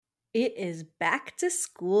It is back to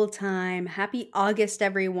school time. Happy August,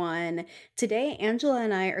 everyone. Today, Angela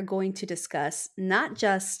and I are going to discuss not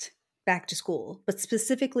just back to school, but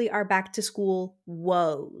specifically our back to school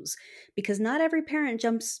woes. Because not every parent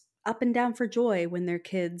jumps up and down for joy when their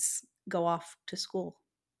kids go off to school.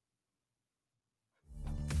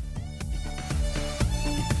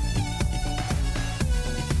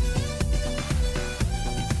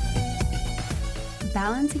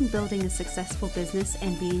 Balancing building a successful business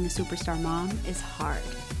and being a superstar mom is hard.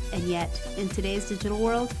 And yet, in today's digital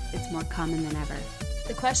world, it's more common than ever.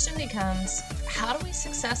 The question becomes, how do we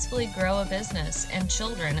successfully grow a business and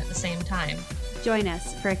children at the same time? Join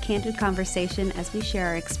us for a candid conversation as we share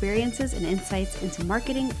our experiences and insights into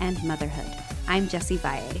marketing and motherhood. I'm Jessie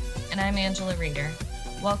Valle. And I'm Angela Reeder.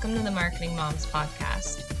 Welcome to the Marketing Moms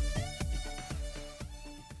Podcast.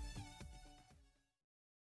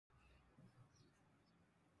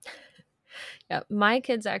 Yeah, my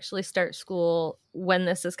kids actually start school when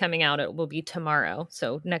this is coming out. It will be tomorrow,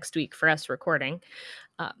 so next week for us recording.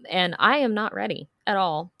 And I am not ready at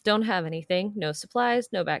all. Don't have anything. No supplies,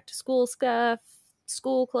 no back to school stuff,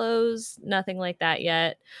 school clothes, nothing like that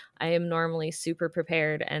yet. I am normally super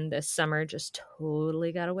prepared, and this summer just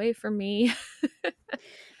totally got away from me.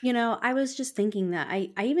 You know, I was just thinking that I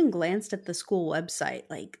even glanced at the school website.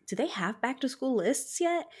 Like, do they have back to school lists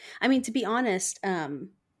yet? I mean, to be honest,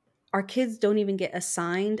 our kids don't even get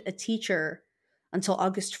assigned a teacher until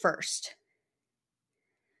August 1st.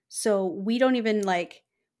 So we don't even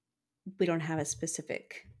we don't have a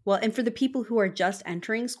specific. Well, and for the people who are just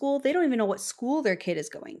entering school, they don't even know what school their kid is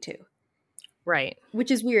going to. Right. Which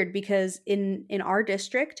is weird because in our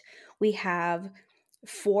district, we have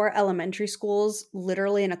 4 elementary schools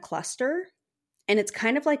literally in a cluster, and it's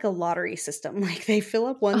kind of like a lottery system. Like they fill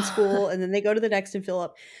up one school and then they go to the next and fill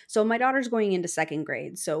up. So my daughter's going into 2nd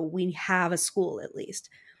grade, so we have a school at least.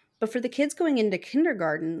 But for the kids going into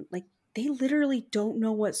kindergarten, like they literally don't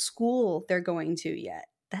know what school they're going to yet.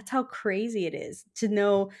 That's how crazy it is to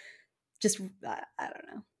know just I don't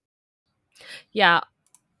know. Yeah.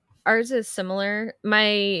 Ours is similar.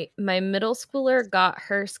 My middle schooler got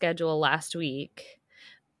her schedule last week,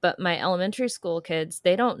 but my elementary school kids,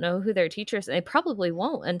 they don't know who their teachers, and they probably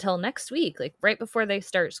won't until next week, like right before they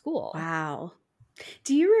start school. Wow.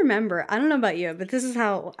 Do you remember? I don't know about you, but this is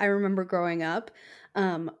how I remember growing up.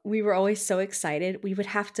 We were always so excited. We would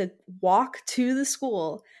have to walk to the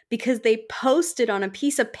school because they posted on a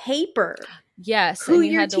piece of paper Yes, who and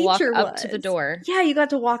you your had to walk teacher up was. to the door. Yeah, you got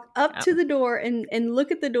to walk up Yeah. to the door and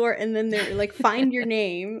look at the door, and then they're like, find your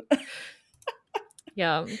name.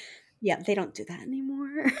 Yeah. Yeah, they don't do that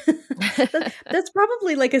anymore. That's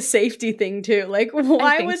probably like a safety thing too. Like,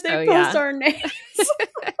 why would they post our names?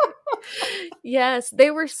 Yes, they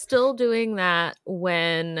were still doing that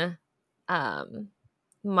when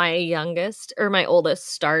my oldest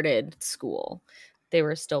started school. They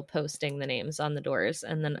were still posting the names on the doors,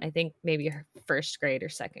 and then I think maybe her 1st grade or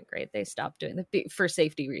 2nd grade they stopped doing for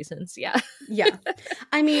safety reasons. Yeah. Yeah.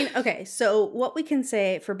 I mean, okay, so what we can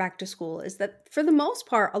say for back to school is that for the most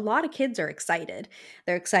part, a lot of kids are excited.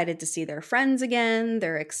 They're excited to see their friends again.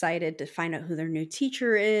 They're excited to find out who their new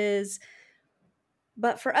teacher is.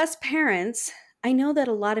 But for us parents, I know that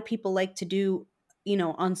a lot of people like to do,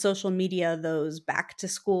 on social media, those back to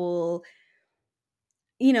school,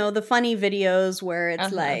 the funny videos where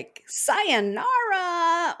it's like,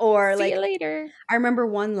 sayonara, or See like, you later. I remember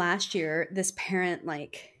one last year, this parent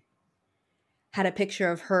had a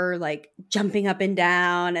picture of her like jumping up and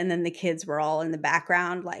down, and then the kids were all in the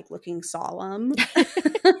background like looking solemn.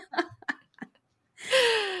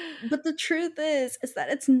 But the truth is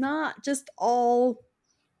that it's not just all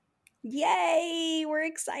yay, we're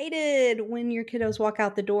excited when your kiddos walk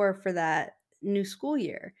out the door for that new school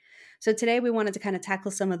year. So today we wanted to kind of tackle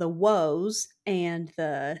some of the woes and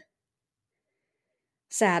the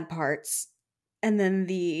sad parts, and then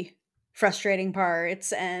the frustrating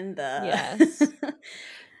parts and the Yes.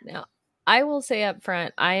 Now, I will say up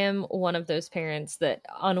front, I am one of those parents that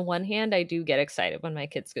on one hand, I do get excited when my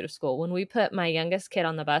kids go to school. When we put my youngest kid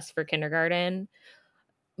on the bus for kindergarten,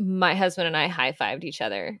 my husband and I high-fived each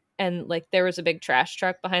other. And like there was a big trash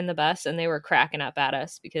truck behind the bus, and they were cracking up at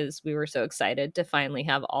us because we were so excited to finally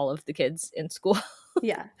have all of the kids in school.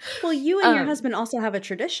 Yeah. Well, you and your husband also have a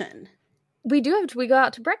tradition. We go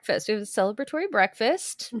out to breakfast. We have a celebratory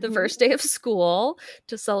breakfast the first day of school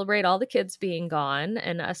to celebrate all the kids being gone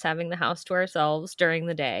and us having the house to ourselves during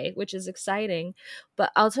the day, which is exciting.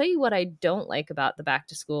 But I'll tell you what I don't like about the back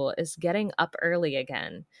to school is getting up early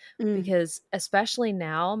again. Because especially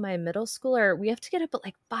now, my middle schooler, we have to get up at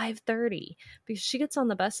like 5:30 because she gets on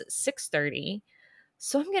the bus at 6:30.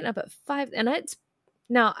 So I'm getting up at 5, and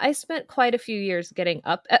Now, I spent quite a few years getting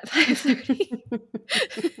up at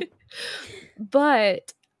 5:30.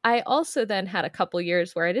 But I also then had a couple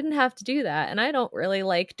years where I didn't have to do that, and I don't really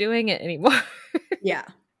like doing it anymore. Yeah.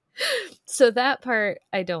 So that part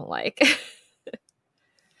I don't like.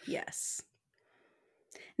 Yes.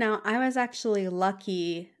 Now, I was actually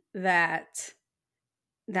lucky that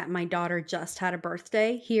my daughter just had a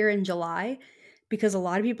birthday here in July because a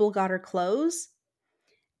lot of people got her clothes.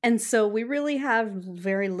 And so we really have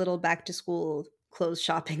very little back to school clothes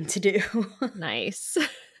shopping to do. Nice.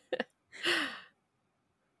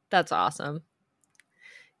 That's awesome.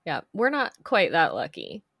 Yeah, we're not quite that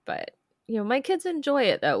lucky, but my kids enjoy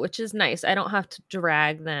it though, which is nice. I don't have to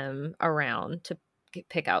drag them around to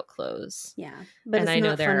pick out clothes. Yeah, but And it's I know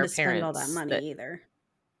not fun there are to spend all that parents money that, either.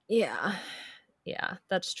 yeah,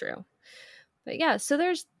 that's true. But yeah, so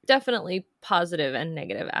there's definitely positive and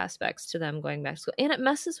negative aspects to them going back to school. And it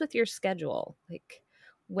messes with your schedule. Like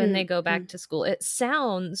when they go back Mm-hmm. to school, it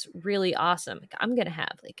sounds really awesome. Like, I'm going to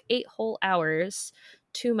have like 8 whole hours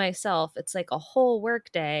to myself. It's like a whole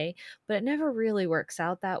work day, but it never really works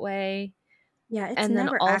out that way. Yeah, it's And then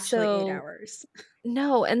never actually 8 also, hours.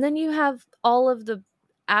 no, and then you have all of the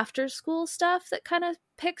after school stuff that kind of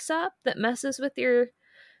picks up that messes with your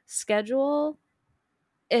schedule.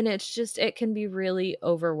 And it's just, it can be really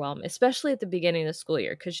overwhelming, especially at the beginning of the school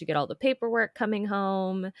year, because you get all the paperwork coming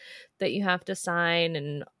home that you have to sign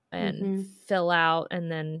and Mm-hmm. fill out,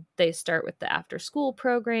 and then they start with the after school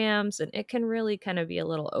programs, and it can really kind of be a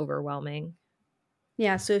little overwhelming.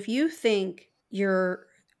 Yeah, so if you think your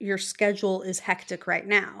schedule is hectic right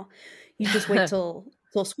now, you just wait till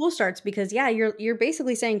school starts because yeah, you're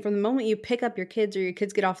basically saying from the moment you pick up your kids or your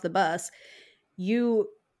kids get off the bus, you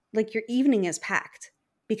like your evening is packed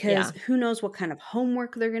because Yeah. who knows what kind of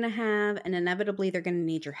homework they're going to have and inevitably they're going to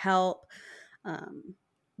need your help.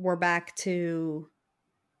 We're back to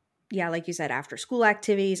yeah, like you said, after school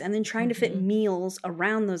activities and then trying to fit Mhm. meals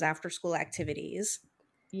around those after school activities.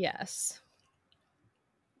 Yes.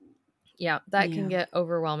 Yeah, that can Yeah. get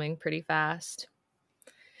overwhelming pretty fast.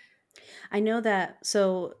 I know that.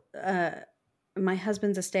 So, my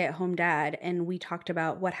husband's a stay at home dad, and we talked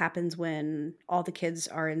about what happens when all the kids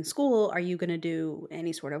are in school. Are you going to do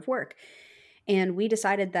any sort of work? And we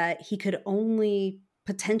decided that he could only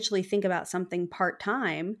potentially think about something part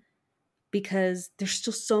time because there's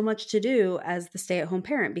still so much to do as the stay at home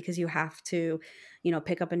parent because you have to,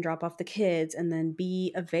 pick up and drop off the kids and then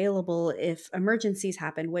be available if emergencies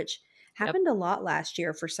happen, which Yep. happened a lot last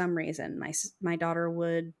year for some reason. My daughter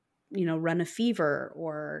would, run a fever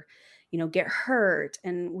or, get hurt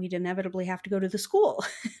and we'd inevitably have to go to the school.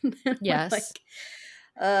 And then we're Yes. like,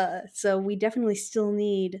 so we definitely still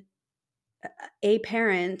need a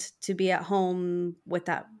parent to be at home with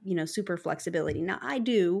that, super flexibility. Now, I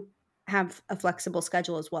do have a flexible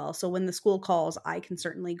schedule as well. So when the school calls, I can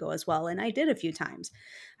certainly go as well. And I did a few times.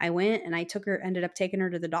 I went and I ended up taking her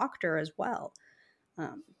to the doctor as well.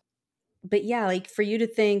 Um, but yeah, like for you to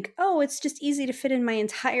think, oh, it's just easy to fit in my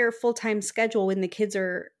entire full time schedule when the kids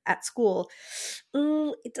are at school.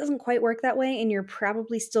 Ooh, it doesn't quite work that way. And you're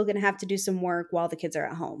probably still going to have to do some work while the kids are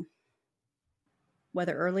at home,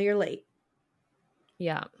 whether early or late.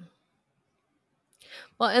 Yeah.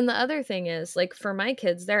 Well, and the other thing is, like, for my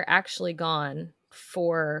kids, they're actually gone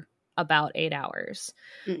for about 8 hours.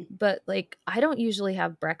 Mm. But, like, I don't usually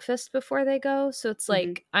have breakfast before they go. So it's Mm-hmm.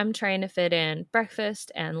 like I'm trying to fit in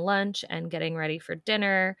breakfast and lunch and getting ready for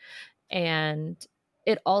dinner. And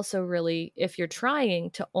it also really, if you're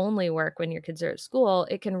trying to only work when your kids are at school,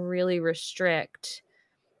 it can really restrict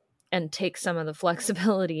and take some of the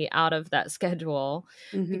flexibility out of that schedule,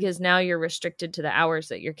 Mm-hmm. because now you're restricted to the hours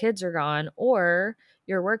that your kids are gone, or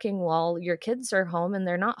you're working while your kids are home and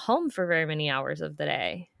they're not home for very many hours of the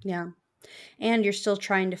day. Yeah. And you're still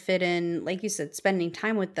trying to fit in, like you said, spending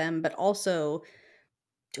time with them, but also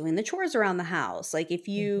doing the chores around the house. Like if Mm-hmm.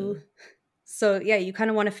 you, so yeah, you kind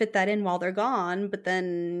of want to fit that in while they're gone, but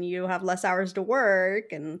then you have less hours to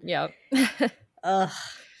work and, Yep. ugh,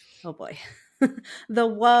 oh boy. The Yes.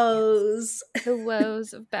 woes. The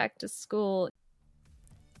woes of back to school.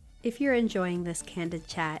 If you're enjoying this candid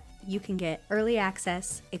chat, you can get early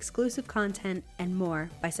access, exclusive content, and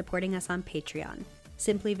more by supporting us on Patreon.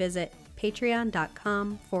 Simply visit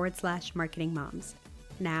patreon.com/marketingmoms.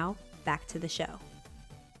 Now, back to the show.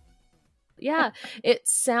 Yeah, it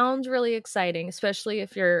sounds really exciting, especially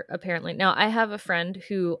if you're a parent. Like, now, I have a friend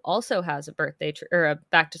who also has a birthday or a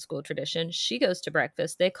back to school tradition. She goes to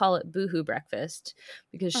breakfast. They call it boohoo breakfast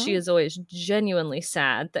because she Oh, is always genuinely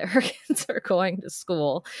sad that her kids are going to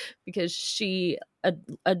school, because she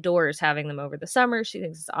adores having them over the summer. She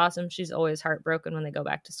thinks it's awesome. She's always heartbroken when they go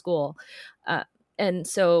back to school. And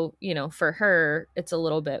so, for her, it's a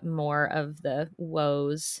little bit more of the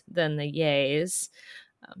woes than the yays.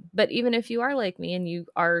 But even if you are like me and you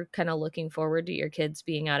are kind of looking forward to your kids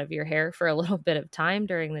being out of your hair for a little bit of time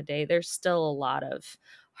during the day, there's still a lot of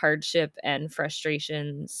hardship and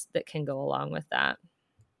frustrations that can go along with that.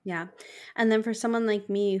 Yeah. And then for someone like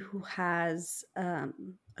me who has a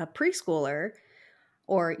preschooler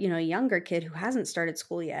or, a younger kid who hasn't started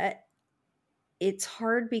school yet, it's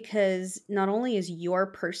hard because not only is your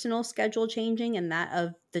personal schedule changing and that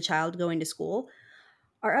of the child going to school,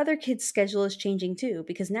 our other kid's schedule is changing too,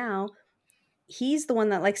 because now he's the one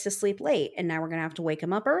that likes to sleep late. And now we're going to have to wake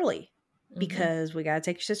him up early Mm-hmm. because we got to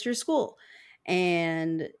take your sister to school.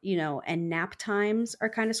 And, and nap times are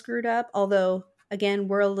kind of screwed up. Although, again,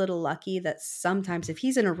 we're a little lucky that sometimes if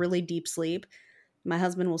he's in a really deep sleep, my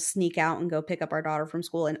husband will sneak out and go pick up our daughter from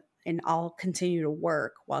school, and I'll continue to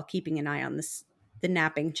work while keeping an eye on the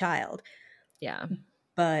napping child. Yeah.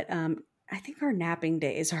 But I think our napping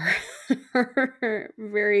days are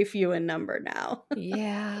very few in number now.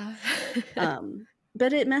 Yeah.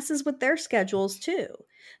 But it messes with their schedules too.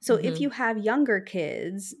 So if Mm-hmm. you have younger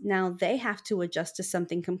kids, now they have to adjust to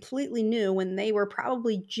something completely new when they were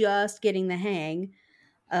probably just getting the hang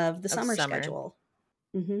of the Of summer summer. schedule.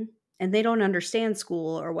 hmm And they don't understand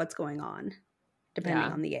school or what's going on, depending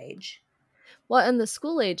Yeah. on the age. Well, and the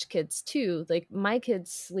school age kids too, like my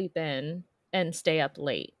kids sleep in and stay up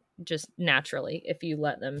late just naturally if you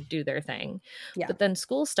let them do their thing. Yeah. But then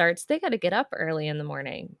school starts, they got to get up early in the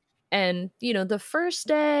morning. And, the first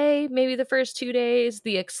day, maybe the first 2 days,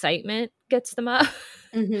 the excitement gets them up.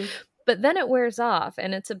 hmm But then it wears off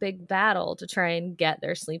and it's a big battle to try and get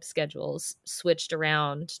their sleep schedules switched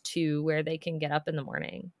around to where they can get up in the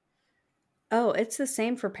morning. Oh, it's the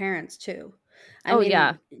same for parents too. I Oh,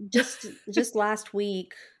 yeah. mean, just last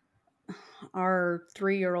week, our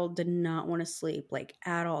 3-year-old did not want to sleep like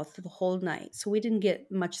at all through the whole night. So we didn't get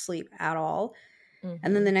much sleep at all.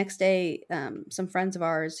 And then Hmm. the next day, some friends of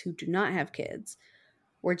ours who do not have kids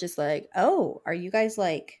were just like, "Oh, are you guys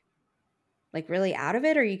like really out of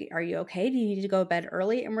it? Are you okay? Do you need to go to bed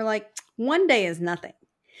early?" And we're like, "One day is nothing.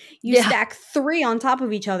 You Yeah. stack 3 on top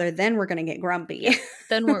of each other, then we're going to get grumpy. Yeah.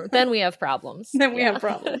 Then we have problems. Then we Yeah. have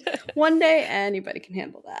problems. One day anybody can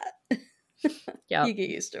handle that. Yep. You get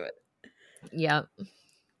used to it." Yep.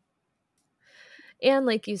 And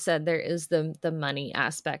like you said, there is the money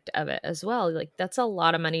aspect of it as well. Like that's a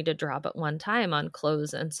lot of money to drop at one time on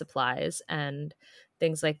clothes and supplies and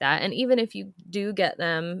things like that. And even if you do get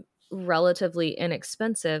them relatively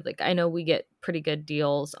inexpensive, like I know we get pretty good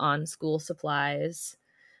deals on school supplies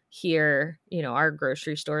here. Our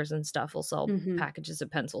grocery stores and stuff will sell Mhm. packages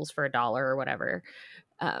of pencils for $1 or whatever.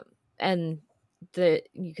 And that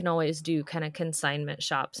you can always do kind of consignment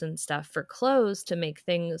shops and stuff for clothes to make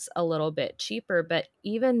things a little bit cheaper. But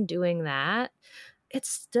even doing that, it's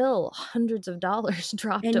still hundreds of dollars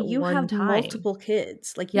dropped And at you one have time. multiple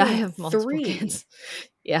kids. Like Yeah, you I have have multiple 3. kids.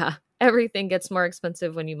 Yeah, everything gets more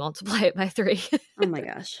expensive when you multiply it by 3. Oh my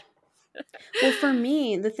gosh. Well, for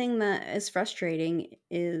me, the thing that is frustrating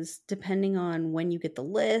is depending on when you get the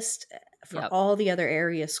list for Yep. all the other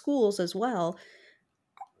area schools as well,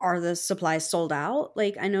 are the supplies sold out?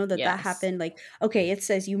 Like, I know that Yes. happened. Like, okay, it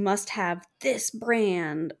says you must have this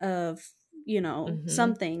brand of, Hmm.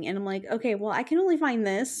 something. And I'm like, okay, well, I can only find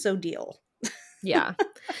this. So deal. Yeah.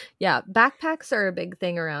 Yeah. Backpacks are a big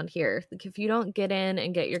thing around here. Like if you don't get in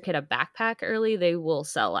and get your kid a backpack early, they will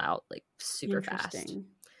sell out like super fast. Interesting.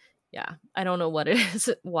 Yeah. I don't know what it is,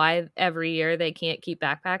 why every year they can't keep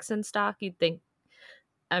backpacks in stock. You'd think,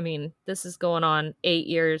 I mean, this is going on 8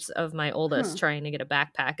 years of my oldest Huh. trying to get a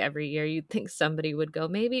backpack every year. You'd think somebody would go,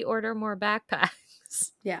 maybe order more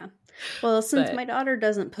backpacks. Yeah. Well, since But my daughter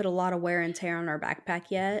doesn't put a lot of wear and tear on our backpack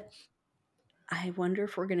yet, I wonder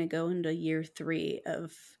if we're going to go into year 3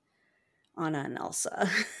 of Anna and Elsa.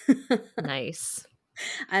 nice.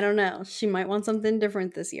 I don't know. She might want something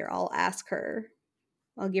different this year. I'll ask her.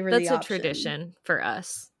 I'll give her the That's a option. tradition for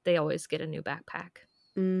us. They always get a new backpack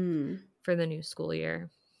Mm, for the new school year.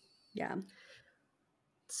 yeah.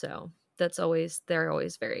 So they're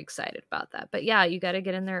always very excited about that. But yeah, you got to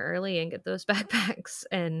get in there early and get those backpacks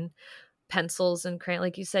and pencils and crayon.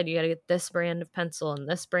 Like you said, you got to get this brand of pencil and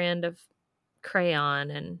this brand of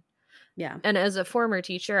crayon. Yeah. And as a former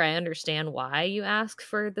teacher, I understand why you ask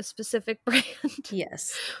for the specific brand.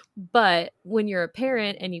 Yes. But when you're a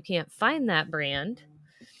parent and you can't find that brand,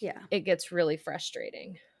 Yeah. it gets really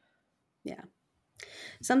frustrating. Yeah.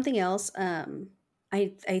 Something else,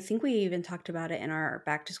 I think we even talked about it in our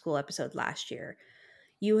back to school episode last year.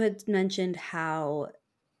 You had mentioned how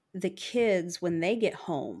the kids, when they get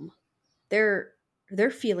home, they're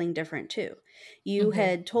they're feeling different too. You Mm-hmm.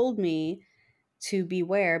 had told me to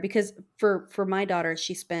beware because for my daughter,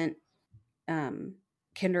 she spent um,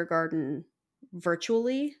 kindergarten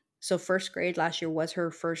virtually. So first grade last year was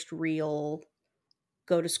her first real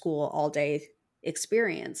go to school all day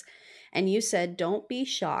experience. And you said, don't be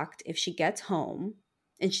shocked if she gets home.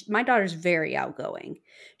 And my daughter's very outgoing.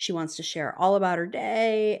 She wants to share all about her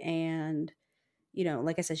day. And,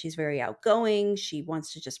 like I said, she's very outgoing. She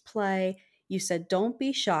wants to just play. You said, don't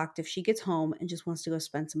be shocked if she gets home and just wants to go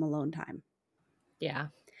spend some alone time. Yeah.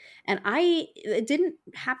 And it didn't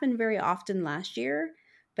happen very often last year,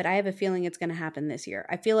 but I have a feeling it's going to happen this year.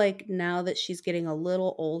 I feel like now that she's getting a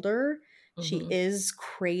little older, she Mm-hmm. is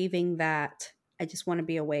craving that. I just want to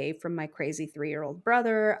be away from my crazy 3-year-old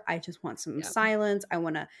brother. I just want some Yep. silence. I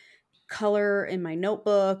want to color in my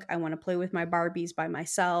notebook. I want to play with my Barbies by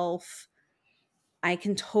myself. I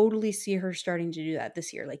can totally see her starting to do that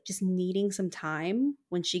this year, like just needing some time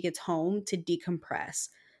when she gets home to decompress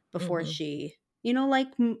before Mm-hmm. she,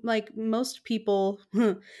 like most people,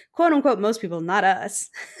 quote unquote, most people, not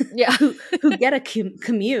us, Yeah. who get a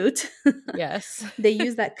commute, Yes. they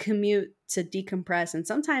use that commute to decompress. And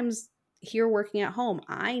sometimes here working at home,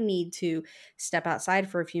 I need to step outside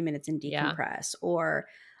for a few minutes and Yeah. decompress, or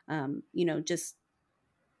just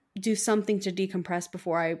do something to decompress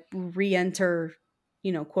before I re-enter,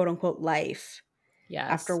 quote unquote life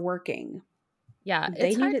after Yes. working. Yeah,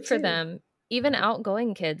 They it's need hard it for too. them, even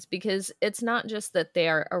outgoing kids, because it's not just that they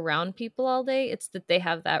are around people all day, it's that they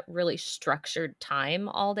have that really structured time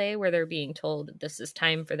all day where they're being told this is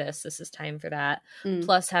time for this is time for that, Mm,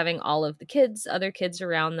 plus having all of the kids, other kids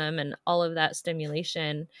around them, and all of that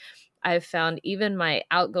stimulation. I've found even my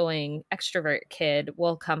outgoing extrovert kid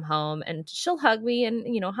will come home and she'll hug me and,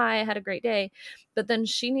 hi, I had a great day. But then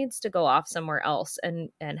she needs to go off somewhere else and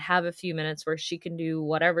have a few minutes where she can do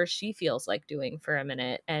whatever she feels like doing for a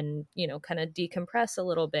minute and, kind of decompress a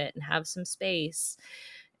little bit and have some space.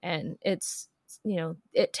 And it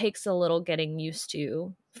takes a little getting used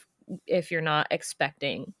to if you're not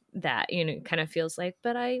expecting that, it kind of feels like,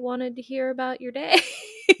 but I wanted to hear about your day.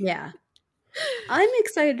 yeah. I'm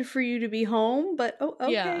excited for you to be home, but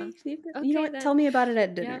Yeah. okay. You know Okay what? Tell then. me about it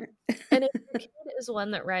at Yeah. dinner. And if your kid is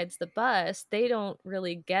one that rides the bus, they don't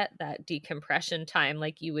really get that decompression time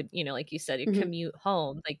like you would, like you said, you Mhm, commute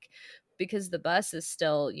home. Like, because the bus is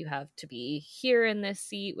still, you have to be here in this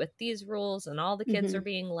seat with these rules, and all the kids are mhm,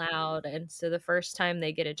 being loud. And so the first time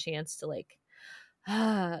they get a chance to, like,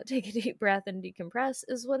 take a deep breath and decompress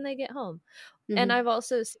is when they get home. And mhm. I've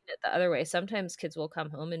also seen it the other way. Sometimes kids will come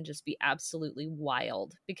home and just be absolutely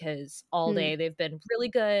wild because all Mm, day they've been really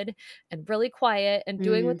good and really quiet and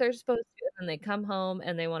doing what mm, they're supposed to. And then they come home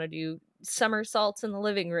and they want to do somersaults in the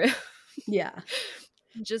living room yeah.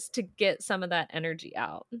 just to get some of that energy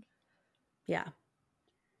out. Yeah.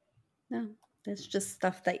 No, that's just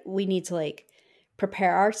stuff that we need to like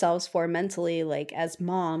prepare ourselves for mentally. Like as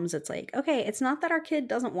moms, it's like, okay, it's not that our kid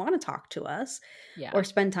doesn't want to talk to us Yeah. or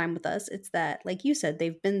spend time with us. It's that, like you said,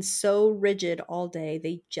 they've been so rigid all day.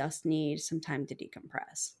 They just need some time to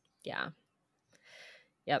decompress. Yeah.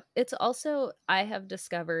 Yep. It's also, I have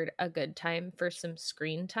discovered a good time for some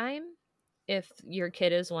screen time. If your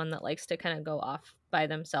kid is one that likes to kind of go off by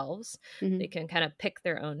themselves, they Hmm. can kind of pick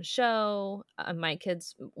their own show.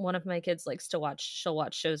 One of my kids likes to she'll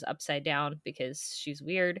watch shows upside down because she's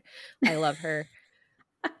weird. I love her.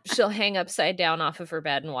 She'll hang upside down off of her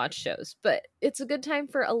bed and watch shows. But it's a good time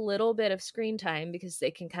for a little bit of screen time because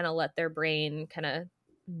they can kind of let their brain kind of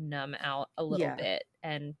numb out a little Yeah. bit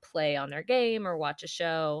and play on their game or watch a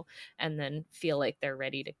show and then feel like they're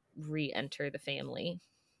ready to re-enter the family.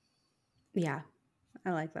 Yeah.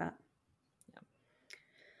 I like that.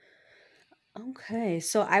 Okay.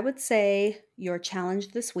 So I would say your challenge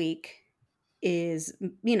this week is,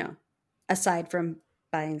 aside from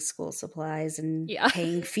buying school supplies and Yeah.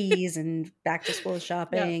 paying fees and back to school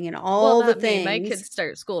Yeah. shopping and Well, all the not me. My things. kids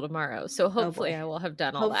start school tomorrow, so Oh hopefully boy. I will have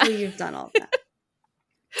done all that. Hopefully you've done all that.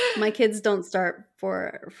 My kids don't start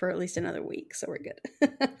for at least another week, so we're good.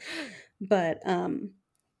 But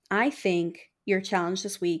I think your challenge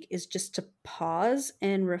this week is just to pause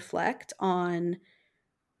and reflect on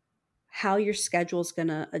how your schedule is going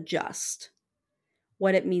to adjust,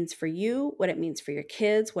 what it means for you, what it means for your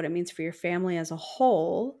kids, what it means for your family as a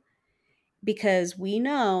whole, because we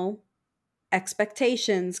know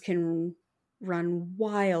expectations can run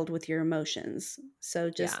wild with your emotions. So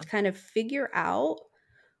Yeah. just kind of figure out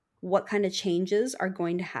what kind of changes are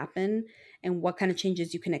going to happen and what kind of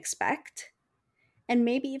changes you can expect. And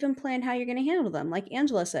maybe even plan how you're going to handle them. Like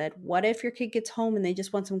Angela said, what if your kid gets home and they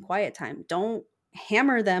just want some quiet time? Don't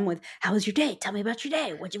hammer them with, how was your day? Tell me about your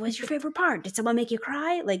day. What's your favorite part? Did someone make you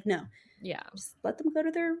cry? Like, no. Yeah. Just let them go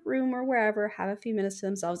to their room or wherever, have a few minutes to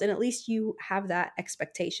themselves. And at least you have that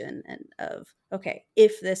expectation and of, okay,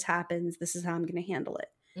 if this happens, this is how I'm going to handle it.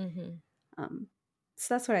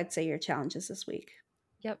 So that's what I'd say your challenge is this week.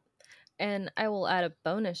 Yep. And I will add a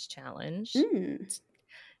bonus challenge.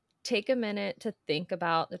 Take a minute to think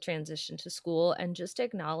about the transition to school and just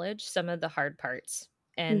acknowledge some of the hard parts,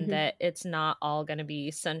 and that it's not all going to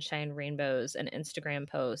be sunshine, rainbows, and Instagram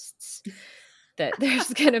posts. That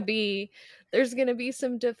there's going to be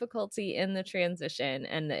some difficulty in the transition,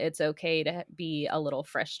 and it's okay to be a little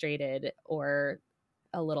frustrated or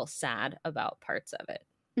a little sad about parts of it.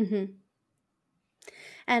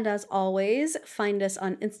 And as always, find us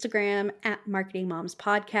on Instagram at Marketing Moms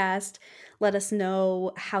Podcast. Let us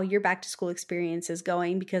know how your back to school experience is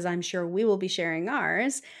going, because I'm sure we will be sharing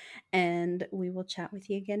ours. And we will chat with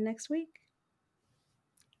you again next week.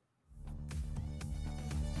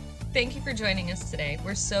 Thank you for joining us today.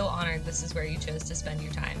 We're so honored this is where you chose to spend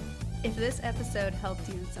your time. If this episode helped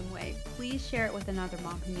you in some way, please share it with another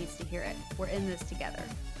mom who needs to hear it. We're in this together.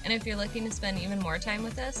 And if you're looking to spend even more time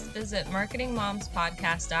with us, visit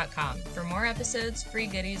marketingmomspodcast.com for more episodes, free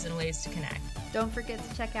goodies, and ways to connect. Don't forget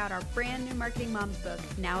to check out our brand new Marketing Moms book,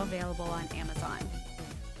 now available on Amazon.